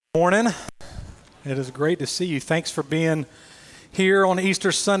Morning. It is great to see you. Thanks for being here on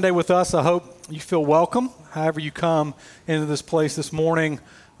Easter Sunday with us. I hope you feel welcome, however you come into this place this morning.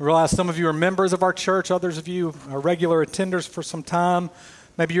 I realize some of you are members of our church, others of you are regular attenders for some time.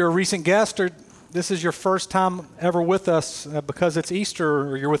 Maybe you're a recent guest, or this is your first time ever with us because it's Easter,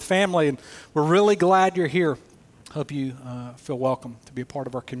 or you're with family, and we're really glad you're here. Hope you feel welcome to be a part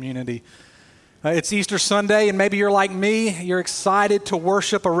of our community. It's Easter Sunday, and maybe you're like me, you're excited to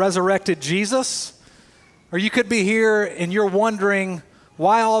worship a resurrected Jesus. Or you could be here and you're wondering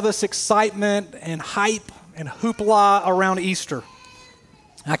why all this excitement and hype and hoopla around Easter.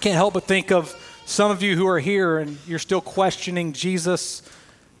 I can't help but think of some of you who are here and you're still questioning Jesus,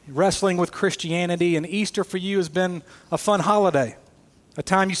 wrestling with Christianity, and Easter for you has been a fun holiday, a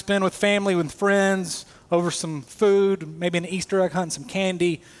time you spend with family, with friends, over some food, maybe an Easter egg hunt and some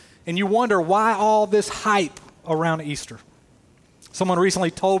candy. And you wonder why all this hype around Easter. Someone recently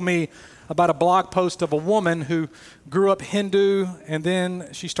told me about a blog post of a woman who grew up Hindu, and then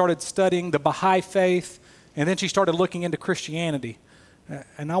she started studying the Baha'i faith, and then she started looking into Christianity.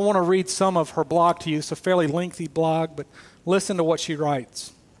 And I want to read some of her blog to you. It's a fairly lengthy blog, but listen to what she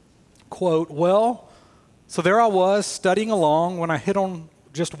writes. Quote, "Well, so there I was studying along when I hit on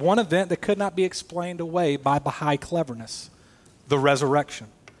just one event that could not be explained away by Baha'i cleverness, the resurrection.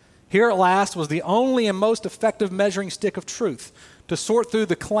 Here at last was the only and most effective measuring stick of truth to sort through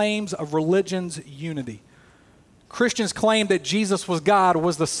the claims of religion's unity. Christians claimed that Jesus was God,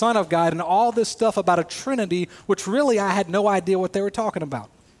 was the Son of God, and all this stuff about a Trinity, which really I had no idea what they were talking about.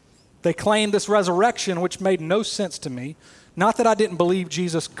 They claimed this resurrection, which made no sense to me. Not that I didn't believe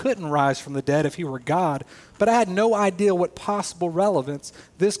Jesus couldn't rise from the dead if he were God, but I had no idea what possible relevance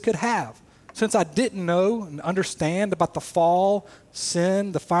this could have. Since I didn't know and understand about the fall,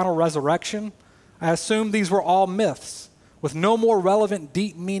 sin, the final resurrection, I assumed these were all myths with no more relevant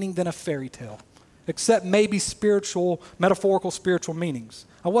deep meaning than a fairy tale, except maybe metaphorical spiritual meanings.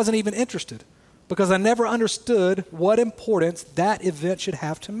 I wasn't even interested because I never understood what importance that event should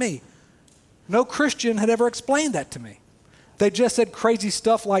have to me. No Christian had ever explained that to me. They just said crazy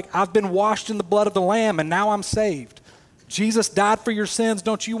stuff like, I've been washed in the blood of the Lamb and now I'm saved. Jesus died for your sins,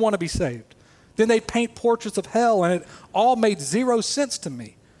 don't you want to be saved? Then they'd paint portraits of hell, and it all made zero sense to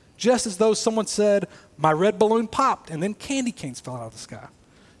me, just as though someone said, my red balloon popped, and then candy canes fell out of the sky.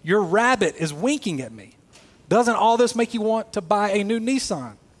 Your rabbit is winking at me. Doesn't all this make you want to buy a new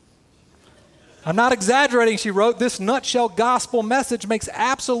Nissan? I'm not exaggerating, she wrote. This nutshell gospel message makes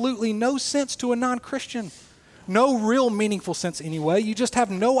absolutely no sense to a non-Christian. No real meaningful sense anyway. You just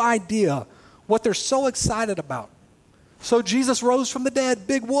have no idea what they're so excited about. So Jesus rose from the dead,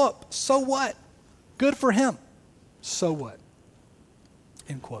 big whoop, so what? Good for him, so what?"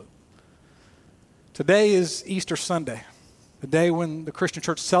 End quote. Today is Easter Sunday, the day when the Christian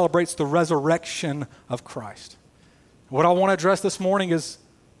church celebrates the resurrection of Christ. What I want to address this morning is,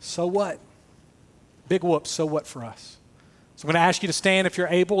 so what? Big whoop, so what for us? So I'm going to ask you to stand if you're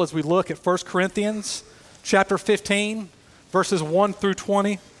able as we look at 1 Corinthians chapter 15, verses 1 through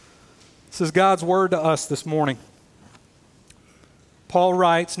 20. This is God's word to us this morning. Paul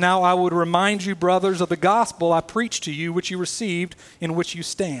writes, "Now I would remind you, brothers, of the gospel I preached to you, which you received, in which you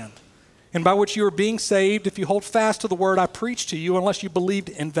stand, and by which you are being saved, if you hold fast to the word I preached to you, unless you believed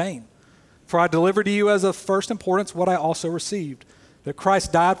in vain. For I delivered to you as of first importance what I also received, that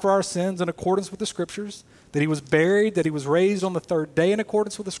Christ died for our sins in accordance with the Scriptures, that he was buried, that he was raised on the third day in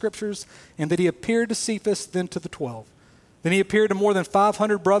accordance with the Scriptures, and that he appeared to Cephas, then to the 12. Then he appeared to more than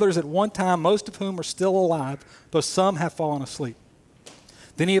 500 brothers at one time, most of whom are still alive, though some have fallen asleep.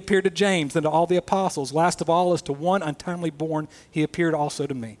 Then he appeared to James, then to all the apostles. Last of all, as to one untimely born, he appeared also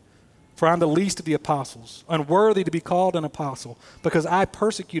to me. For I am the least of the apostles, unworthy to be called an apostle, because I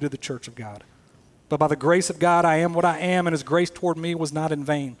persecuted the church of God. But by the grace of God I am what I am, and his grace toward me was not in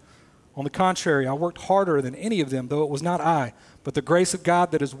vain. On the contrary, I worked harder than any of them, though it was not I, but the grace of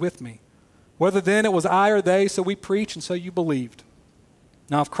God that is with me. Whether then it was I or they, so we preach, and so you believed.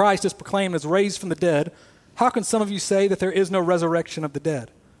 Now if Christ is proclaimed as raised from the dead, how can some of you say that there is no resurrection of the dead?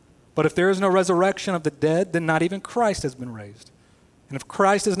 But if there is no resurrection of the dead, then not even Christ has been raised. And if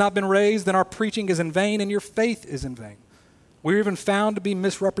Christ has not been raised, then our preaching is in vain and your faith is in vain. We are even found to be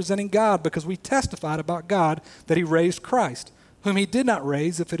misrepresenting God because we testified about God that he raised Christ, whom he did not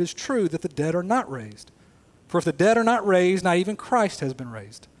raise, if it is true that the dead are not raised. For if the dead are not raised, not even Christ has been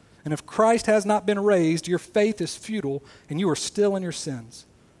raised. And if Christ has not been raised, your faith is futile and you are still in your sins.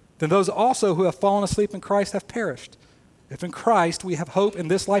 Then those also who have fallen asleep in Christ have perished. If in Christ we have hope in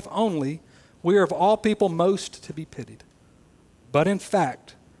this life only, we are of all people most to be pitied. But in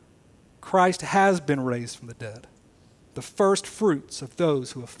fact, Christ has been raised from the dead, the first fruits of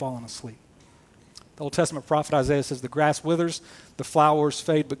those who have fallen asleep. The Old Testament prophet Isaiah says, the grass withers, the flowers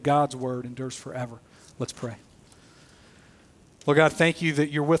fade, but God's word endures forever. Let's pray. Lord God, thank you that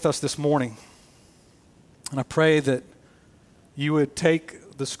you're with us this morning. And I pray that you would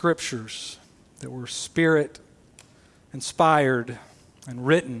take the scriptures that were Spirit inspired and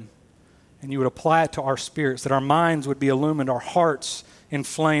written, and you would apply it to our spirits, that our minds would be illumined, our hearts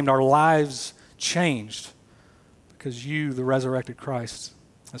inflamed, our lives changed, because you, the resurrected Christ,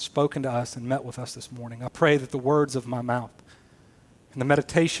 have spoken to us and met with us this morning. I pray that the words of my mouth and the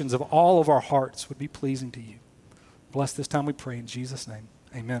meditations of all of our hearts would be pleasing to you. Bless this time we pray in Jesus' name.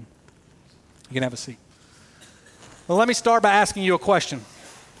 Amen. You can have a seat. Well, let me start by asking you a question.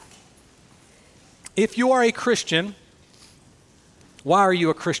 If you are a Christian, why are you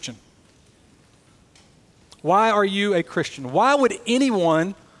a Christian? Why are you a Christian? Why would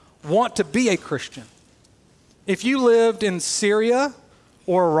anyone want to be a Christian? If you lived in Syria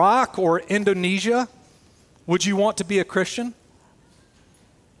or Iraq or Indonesia, would you want to be a Christian?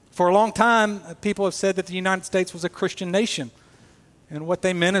 For a long time, people have said that the United States was a Christian nation. And what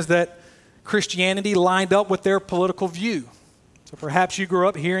they meant is that Christianity lined up with their political view. So perhaps you grew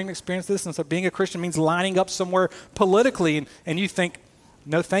up hearing and experienced this, and so being a Christian means lining up somewhere politically, and you think,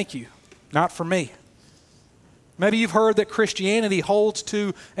 no thank you, not for me. Maybe you've heard that Christianity holds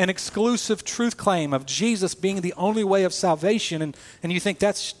to an exclusive truth claim of Jesus being the only way of salvation, and you think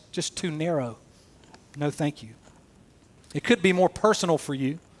that's just too narrow. No thank you. It could be more personal for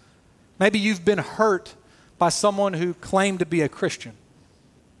you. Maybe you've been hurt by someone who claimed to be a Christian.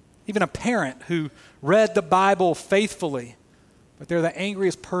 Even a parent who read the Bible faithfully, but they're the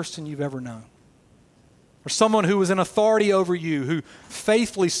angriest person you've ever known. Or someone who was in authority over you, who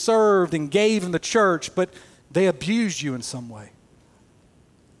faithfully served and gave in the church, but they abused you in some way.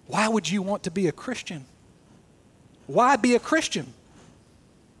 Why would you want to be a Christian? Why be a Christian?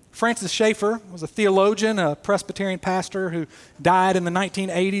 Francis Schaeffer was a theologian, a Presbyterian pastor who died in the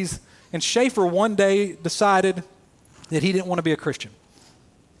 1980s. And Schaeffer one day decided that he didn't want to be a Christian.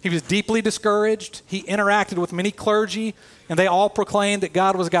 He was deeply discouraged. He interacted with many clergy, and they all proclaimed that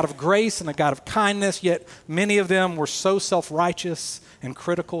God was a God of grace and a God of kindness, yet many of them were so self-righteous and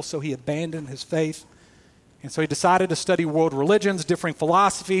critical, so he abandoned his faith. And so he decided to study world religions, differing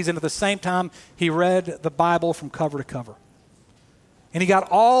philosophies, and at the same time, he read the Bible from cover to cover. And he got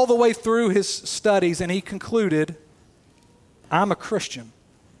all the way through his studies, and he concluded, I'm a Christian.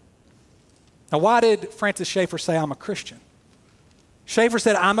 Now, why did Francis Schaeffer say, I'm a Christian? Schaeffer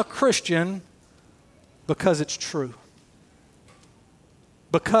said, I'm a Christian because it's true.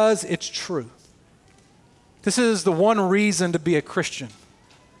 Because it's true. This is the one reason to be a Christian.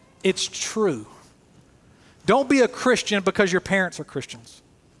 It's true. Don't be a Christian because your parents are Christians.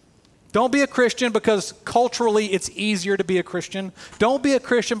 Don't be a Christian because culturally it's easier to be a Christian. Don't be a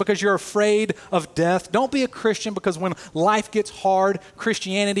Christian because you're afraid of death. Don't be a Christian because when life gets hard,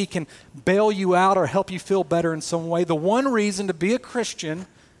 Christianity can bail you out or help you feel better in some way. The one reason to be a Christian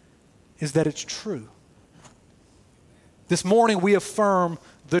is that it's true. This morning we affirm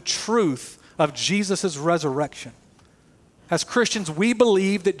the truth of Jesus' resurrection. As Christians, we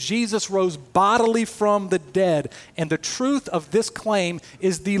believe that Jesus rose bodily from the dead, and the truth of this claim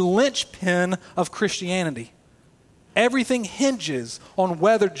is the linchpin of Christianity. Everything hinges on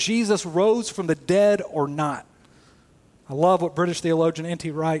whether Jesus rose from the dead or not. I love what British theologian N.T.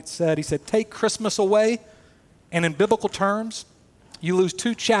 Wright said. He said, take Christmas away, and in biblical terms, you lose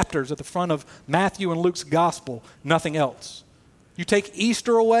 2 chapters at the front of Matthew and Luke's gospel, nothing else. You take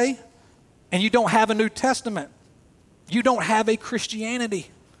Easter away, and you don't have a New Testament. You don't have a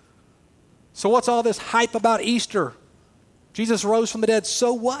Christianity. So what's all this hype about Easter? Jesus rose from the dead,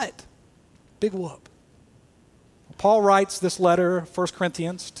 so what? Big whoop. Paul writes this letter, 1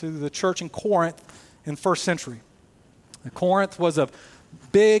 Corinthians, to the church in Corinth in the first century. Corinth was a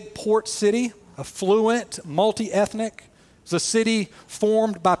big port city, affluent, multi-ethnic. It was a city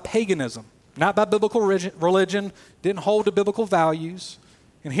formed by paganism, not by biblical religion, didn't hold to biblical values.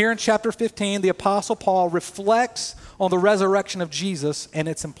 And here in chapter 15, the Apostle Paul reflects on the resurrection of Jesus and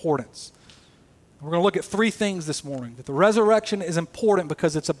its importance. We're going to look at 3 things this morning. That the resurrection is important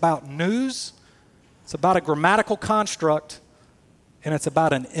because it's about news, it's about a grammatical construct, and it's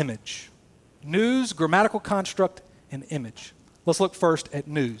about an image. News, grammatical construct, and image. Let's look first at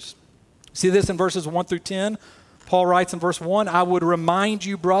news. See this in verses 1 through 10. Paul writes in verse 1, I would remind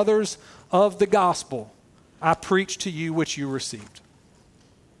you, brothers, of the gospel I preached to you which you received.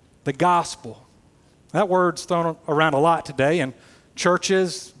 The gospel. That word's thrown around a lot today, and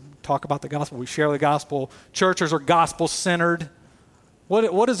churches talk about the gospel. We share the gospel. Churches are gospel-centered.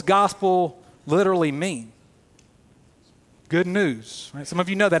 What does gospel literally mean? good news. Right? Some of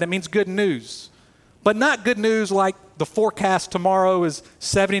you know that. It means good news. But not good news like the forecast tomorrow is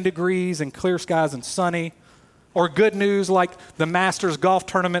 70 degrees and clear skies and sunny. Or good news like the Masters golf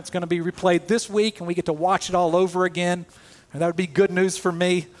tournament's going to be replayed this week and we get to watch it all over again. And that would be good news for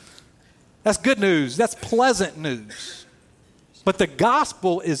me. That's good news. That's pleasant news. But the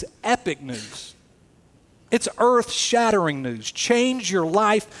gospel is epic news. It's earth-shattering news. Change your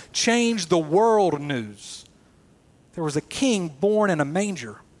life, change the world news. There was a king born in a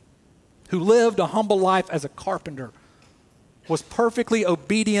manger who lived a humble life as a carpenter, was perfectly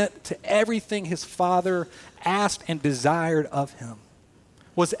obedient to everything his father asked and desired of him,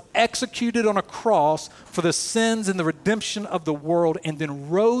 was executed on a cross for the sins and the redemption of the world, and then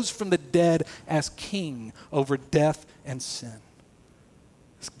rose from the dead as king over death and sin.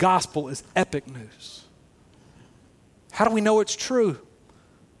 This gospel is epic news. How do we know it's true?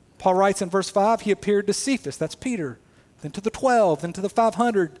 Paul writes in verse 5, he appeared to Cephas, that's Peter, then to the 12, then to the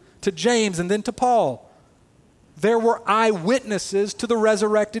 500, to James, and then to Paul. There were eyewitnesses to the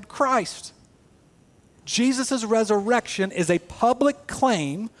resurrected Christ. Jesus' resurrection is a public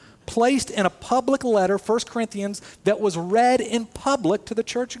claim placed in a public letter, 1 Corinthians, that was read in public to the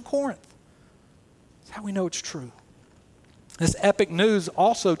church in Corinth. That's how we know it's true. This epic news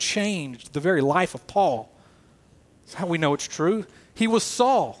also changed the very life of Paul. That's how we know it's true. He was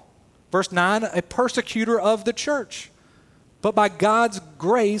Saul, verse 9, a persecutor of the church, but by God's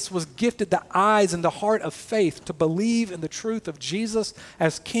grace was gifted the eyes and the heart of faith to believe in the truth of Jesus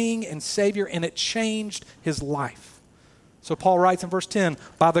as King and Savior, and it changed his life. So Paul writes in verse 10,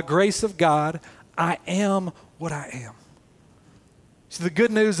 by the grace of God, I am what I am. So the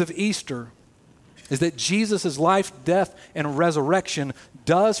good news of Easter is that Jesus' life, death, and resurrection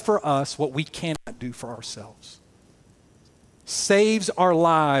does for us what we cannot do for ourselves. Saves our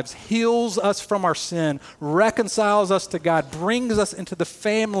lives, heals us from our sin, reconciles us to God, brings us into the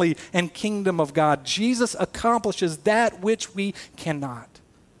family and kingdom of God. Jesus accomplishes that which we cannot.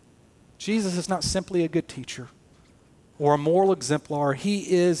 Jesus is not simply a good teacher or a moral exemplar.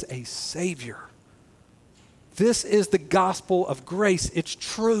 He is a Savior. This is the gospel of grace. It's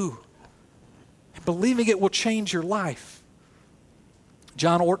true. And believing it will change your life.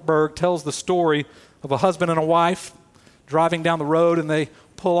 John Ortberg tells the story of a husband and a wife driving down the road, and they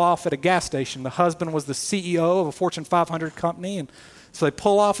pull off at a gas station. The husband was the CEO of a Fortune 500 company, and so they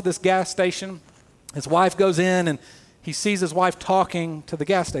pull off at this gas station. His wife goes in, and he sees his wife talking to the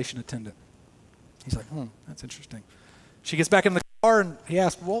gas station attendant. He's like, that's interesting. She gets back in the car, and he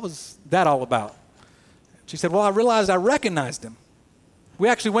asks, what was that all about? She said, well, I realized I recognized him. We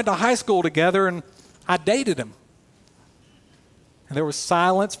actually went to high school together, and I dated him. And there was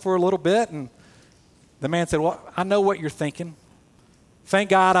silence for a little bit, and the man said, well, I know what you're thinking. Thank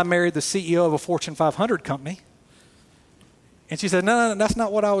God I married the CEO of a Fortune 500 company. And she said, no, that's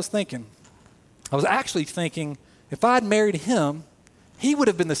not what I was thinking. I was actually thinking if I'd married him, he would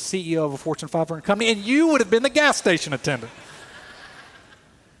have been the CEO of a Fortune 500 company, and you would have been the gas station attendant.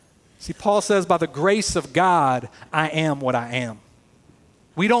 See, Paul says, by the grace of God, I am what I am.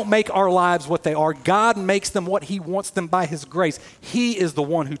 We don't make our lives what they are. God makes them what he wants them by his grace. He is the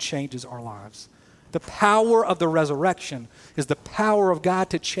one who changes our lives. The power of the resurrection is the power of God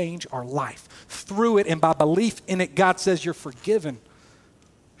to change our life. Through it and by belief in it, God says you're forgiven.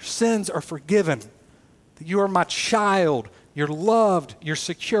 Your sins are forgiven. That you are my child. You're loved. You're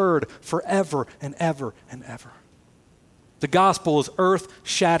secured forever and ever and ever. The gospel is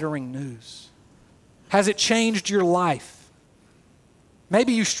earth-shattering news. Has it changed your life?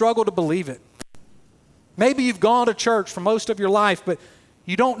 Maybe you struggle to believe it. Maybe you've gone to church for most of your life, but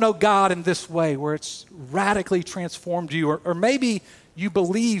you don't know God in this way where it's radically transformed you. Or maybe you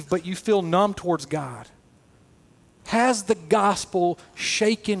believe, but you feel numb towards God. Has the gospel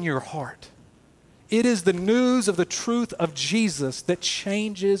shaken your heart? It is the news of the truth of Jesus that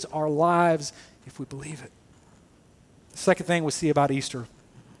changes our lives if we believe it. The second thing we see about Easter,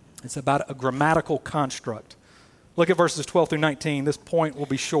 it's about a grammatical construct. Look at verses 12 through 19. This point will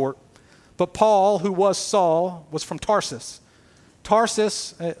be short. But Paul, who was Saul, was from Tarsus.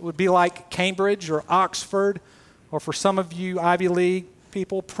 Tarsus would be like Cambridge or Oxford, or for some of you Ivy League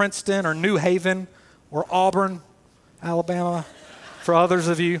people, Princeton or New Haven or Auburn, Alabama. For others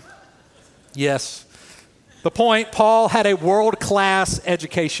of you, yes. The point, Paul had a world-class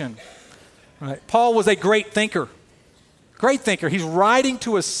education. Right? Paul was a great thinker. Great thinker. He's writing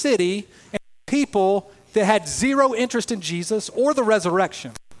to a city and people that had zero interest in Jesus or the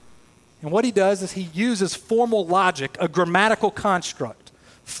resurrection. And what he does is he uses formal logic, a grammatical construct.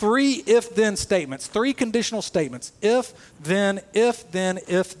 3 if-then statements, 3 conditional statements. If, then, if, then,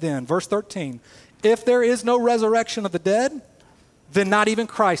 if, then. Verse 13. If there is no resurrection of the dead, then not even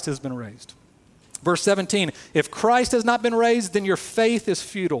Christ has been raised. Verse 17, if Christ has not been raised, then your faith is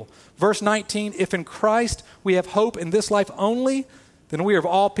futile. Verse 19, if in Christ we have hope in this life only, then we are of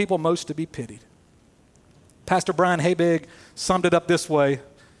all people most to be pitied. Pastor Brian Habig summed it up this way: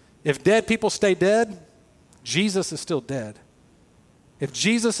 if dead people stay dead, Jesus is still dead. If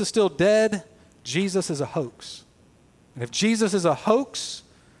Jesus is still dead, Jesus is a hoax. And if Jesus is a hoax,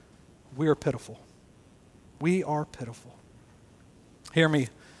 we are pitiful. We are pitiful. Hear me.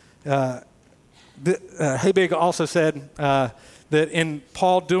 Habig also said that in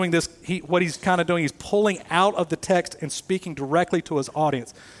Paul doing this, what he's kind of doing, he's pulling out of the text and speaking directly to his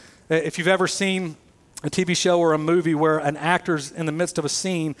audience. If you've ever seen a TV show or a movie where an actor's in the midst of a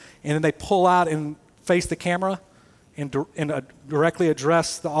scene and then they pull out and face the camera and directly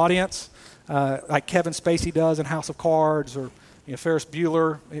address the audience, like Kevin Spacey does in House of Cards, or Ferris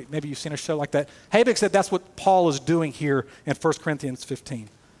Bueller, maybe you've seen a show like that. Habig said that's what Paul is doing here in 1 Corinthians 15.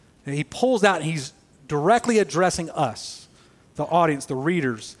 And he pulls out and he's directly addressing us, the audience, the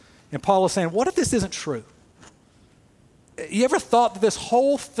readers. And Paul is saying, what if this isn't true? You ever thought that this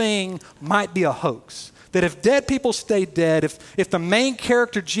whole thing might be a hoax? That if dead people stay dead, if the main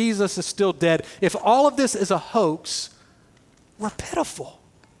character Jesus is still dead, if all of this is a hoax, we're pitiful.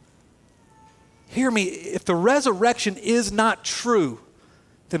 Hear me, if the resurrection is not true,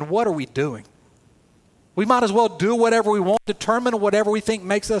 then what are we doing? We might as well do whatever we want, determine whatever we think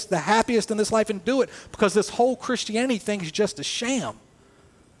makes us the happiest in this life and do it, because this whole Christianity thing is just a sham.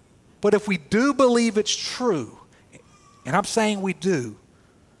 But if we do believe it's true, and I'm saying we do,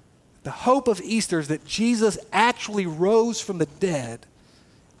 the hope of Easter is that Jesus actually rose from the dead.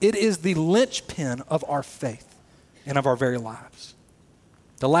 It is the linchpin of our faith and of our very lives.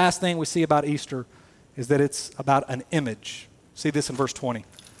 The last thing we see about Easter is that it's about an image. See this in verse 20.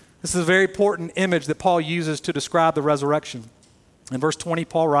 This is a very important image that Paul uses to describe the resurrection. In verse 20,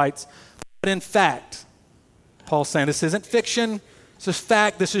 Paul writes, but in fact, Paul's saying this isn't fiction, this is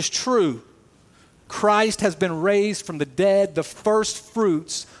fact, this is true. Christ has been raised from the dead, the first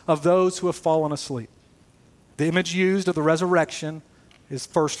fruits of those who have fallen asleep. The image used of the resurrection is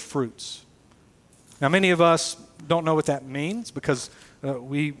first fruits. Now, many of us don't know what that means because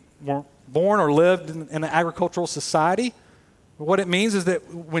we weren't born or lived in an agricultural society. What it means is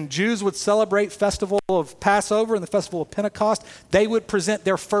that when Jews would celebrate festival of Passover and the festival of Pentecost, they would present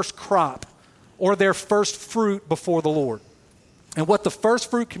their first crop or their first fruit before the Lord. And what the first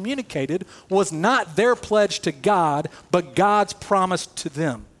fruit communicated was not their pledge to God, but God's promise to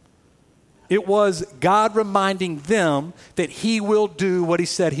them. It was God reminding them that he will do what he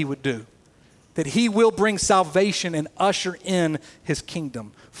said he would do, that he will bring salvation and usher in his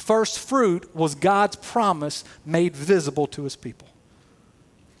kingdom. First fruit was God's promise made visible to his people.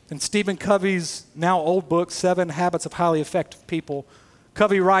 In Stephen Covey's now old book, 7 Habits of Highly Effective People,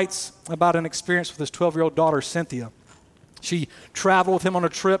 Covey writes about an experience with his 12-year-old daughter, Cynthia. She traveled with him on a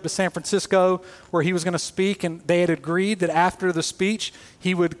trip to San Francisco where he was going to speak, and they had agreed that after the speech,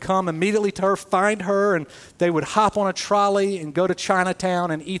 he would come immediately to her, find her, and they would hop on a trolley and go to Chinatown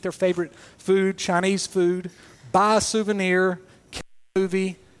and eat their favorite food, Chinese food, buy a souvenir, catch a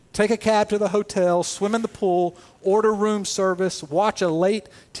movie, take a cab to the hotel, swim in the pool, order room service, watch a late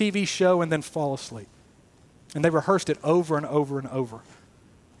TV show, and then fall asleep. And they rehearsed it over and over and over.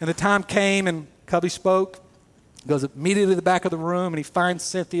 And the time came and Covey spoke. Goes immediately to the back of the room and he finds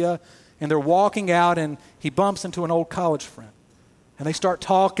Cynthia and they're walking out and he bumps into an old college friend. And they start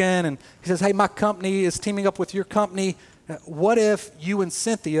talking and he says, hey, my company is teaming up with your company. What if you and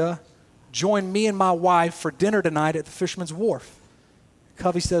Cynthia join me and my wife for dinner tonight at the Fisherman's Wharf?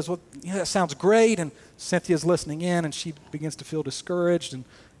 Covey says, well, yeah, that sounds great. And Cynthia's listening in and she begins to feel discouraged. And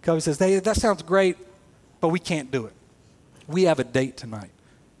Covey says, hey, that sounds great, but we can't do it. We have a date tonight.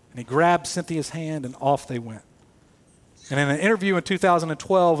 And he grabbed Cynthia's hand and off they went. And in an interview in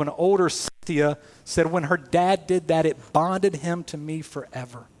 2012, an older Cynthia said, when her dad did that, it bonded him to me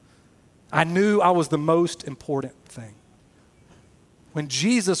forever. I knew I was the most important thing. When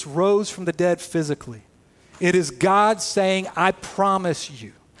Jesus rose from the dead physically, it is God saying, I promise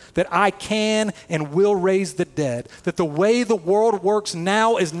you that I can and will raise the dead, that the way the world works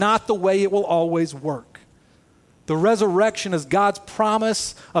now is not the way it will always work. The resurrection is God's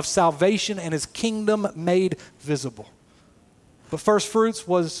promise of salvation and his kingdom made visible. But first fruits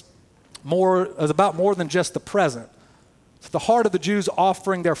was about more than just the present. It's the heart of the Jews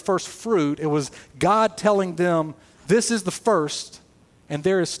offering their first fruit. It was God telling them, this is the first, and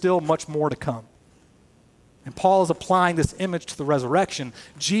there is still much more to come. And Paul is applying this image to the resurrection.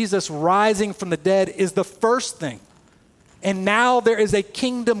 Jesus rising from the dead is the first thing. And now there is a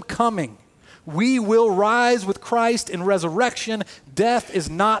kingdom coming. We will rise with Christ in resurrection. Death is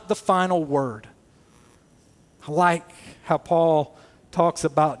not the final word. I like how Paul talks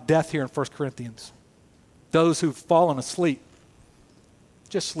about death here in 1 Corinthians. Those who've fallen asleep,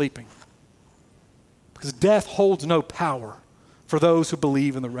 just sleeping. Because death holds no power for those who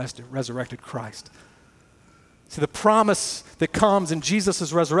believe in the resurrected Christ. See, the promise that comes in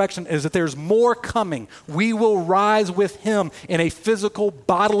Jesus' resurrection is that there's more coming. We will rise with him in a physical,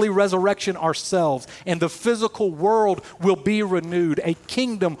 bodily resurrection ourselves, and the physical world will be renewed. A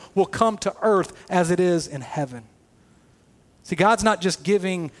kingdom will come to earth as it is in heaven. See, God's not just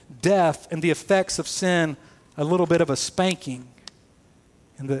giving death and the effects of sin a little bit of a spanking.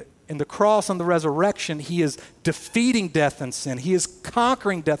 In the cross and the resurrection, he is defeating death and sin. He is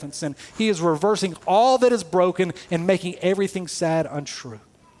conquering death and sin. He is reversing all that is broken and making everything sad untrue.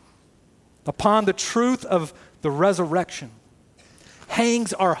 Upon the truth of the resurrection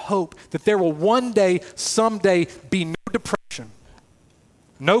hangs our hope that there will one day, someday, be no depression,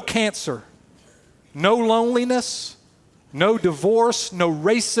 no cancer, no loneliness, no divorce, no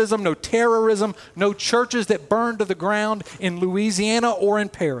racism, no terrorism, no churches that burn to the ground in Louisiana or in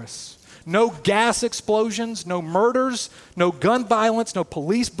Paris, no gas explosions, no murders, no gun violence, no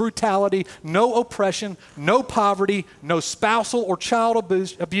police brutality, no oppression, no poverty, no spousal or child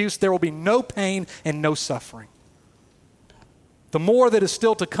abuse. There will be no pain and no suffering. The more that is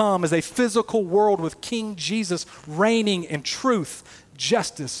still to come is a physical world with King Jesus reigning in truth,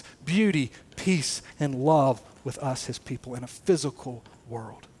 justice, beauty, peace, and love with us, his people, in a physical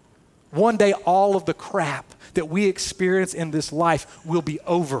world. One day, all of the crap that we experience in this life will be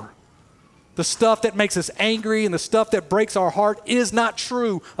over. The stuff that makes us angry and the stuff that breaks our heart is not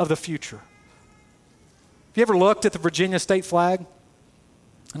true of the future. Have you ever looked at the Virginia state flag?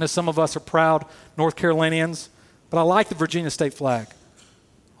 I know some of us are proud North Carolinians, but I like the Virginia state flag.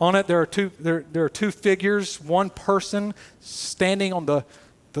 On it, there are two figures, one person standing on the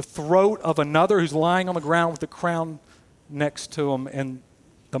throat of another who's lying on the ground with the crown next to him, and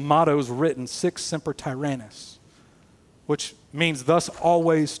the motto is written, Sic Semper Tyrannis, which means thus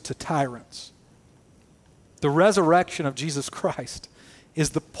always to tyrants. The resurrection of Jesus Christ is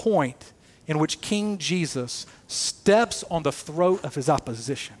the point in which King Jesus steps on the throat of his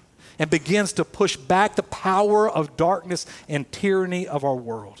opposition and begins to push back the power of darkness and tyranny of our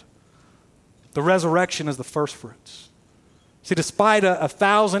world. The resurrection is the first fruits. See, despite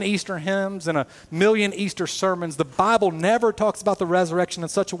 1,000 Easter hymns and 1,000,000 Easter sermons, the Bible never talks about the resurrection in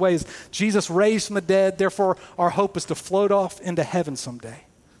such a way as Jesus raised from the dead. Therefore, our hope is to float off into heaven someday.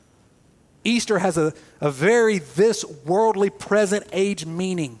 Easter has a very this worldly present age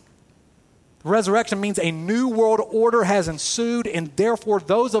meaning. Resurrection means a new world order has ensued, and therefore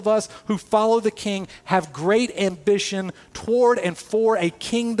those of us who follow the King have great ambition toward and for a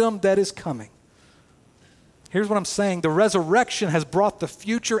kingdom that is coming. Here's what I'm saying. The resurrection has brought the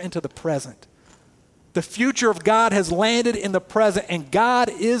future into the present. The future of God has landed in the present, and God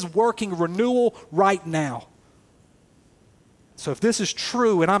is working renewal right now. So if this is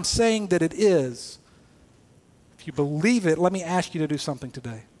true, and I'm saying that it is, if you believe it, let me ask you to do something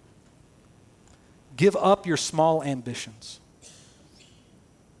today. Give up your small ambitions.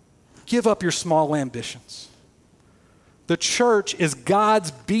 Give up your small ambitions. The church is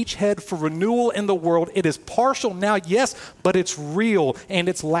God's beachhead for renewal in the world. It is partial now, yes, but it's real and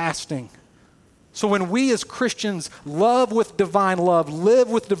it's lasting. So when we as Christians love with divine love, live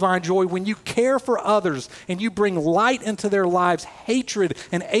with divine joy, when you care for others and you bring light into their lives, hatred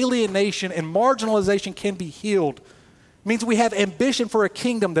and alienation and marginalization can be healed. It means we have ambition for a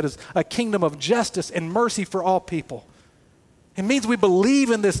kingdom that is a kingdom of justice and mercy for all people. It means we believe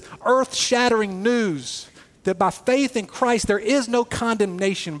in this earth-shattering news that by faith in Christ there is no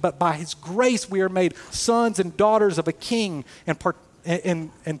condemnation, but by his grace we are made sons and daughters of a king and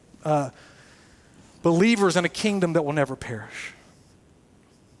believers in a kingdom that will never perish.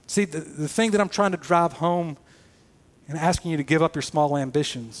 See, the thing that I'm trying to drive home and asking you to give up your small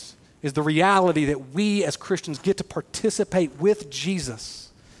ambitions is the reality that we as Christians get to participate with Jesus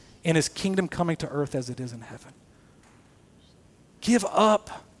in his kingdom coming to earth as it is in heaven. Give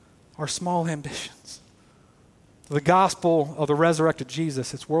up our small ambitions. The gospel of the resurrected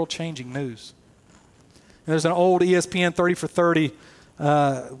Jesus, it's world-changing news. And there's an old ESPN 30 for 30,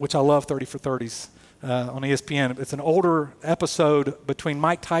 which I love 30 for 30s on ESPN. It's an older episode between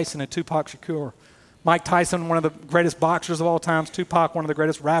Mike Tyson and Tupac Shakur. Mike Tyson, one of the greatest boxers of all time. Tupac, one of the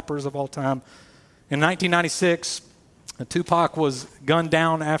greatest rappers of all time. In 1996, Tupac was gunned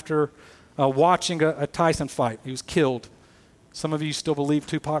down after watching a Tyson fight. He was killed. Some of you still believe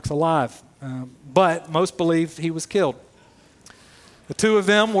Tupac's alive. But most believe he was killed. The two of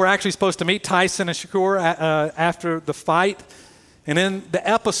them were actually supposed to meet, Tyson and Shakur, after the fight. And in the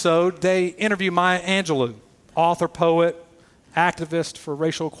episode, they interview Maya Angelou, author, poet, activist for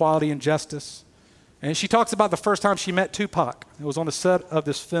racial equality and justice. And she talks about the first time she met Tupac. It was on the set of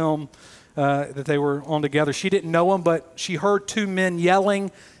this film that they were on together. She didn't know him, but she heard two men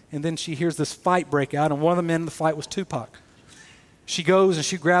yelling, and then she hears this fight break out, and one of the men in the fight was Tupac. She goes and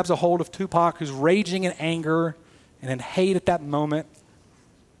she grabs a hold of Tupac, who's raging in anger and in hate at that moment.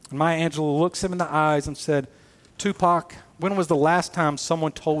 And Maya Angelou looks him in the eyes and said, "Tupac, when was the last time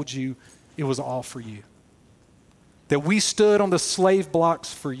someone told you it was all for you? That we stood on the slave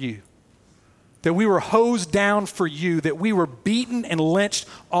blocks for you. That we were hosed down for you, that we were beaten and lynched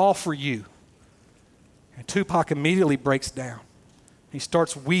all for you." And Tupac immediately breaks down. He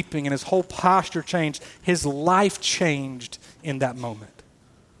starts weeping, and his whole posture changed. His life changed in that moment.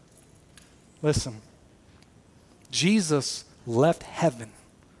 Listen, Jesus left heaven,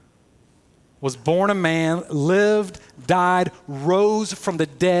 was born a man, lived, died, rose from the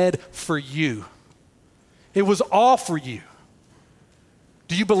dead for you. It was all for you.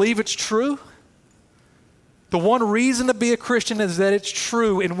 Do you believe it's true? The one reason to be a Christian is that it's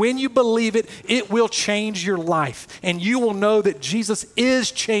true. And when you believe it, it will change your life. And you will know that Jesus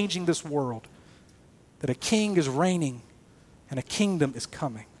is changing this world. That a king is reigning and a kingdom is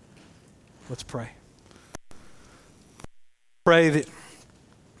coming. Let's pray. Pray that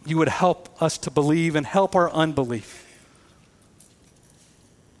you would help us to believe and help our unbelief.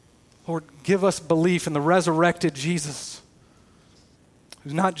 Lord, give us belief in the resurrected Jesus,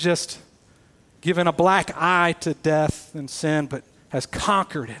 who's not just given a black eye to death and sin, but has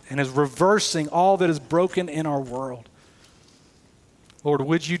conquered it and is reversing all that is broken in our world. Lord,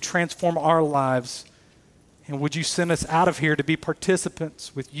 would you transform our lives, and would you send us out of here to be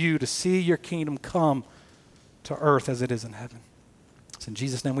participants with you, to see your kingdom come to earth as it is in heaven. It's in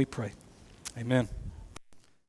Jesus' name we pray. Amen.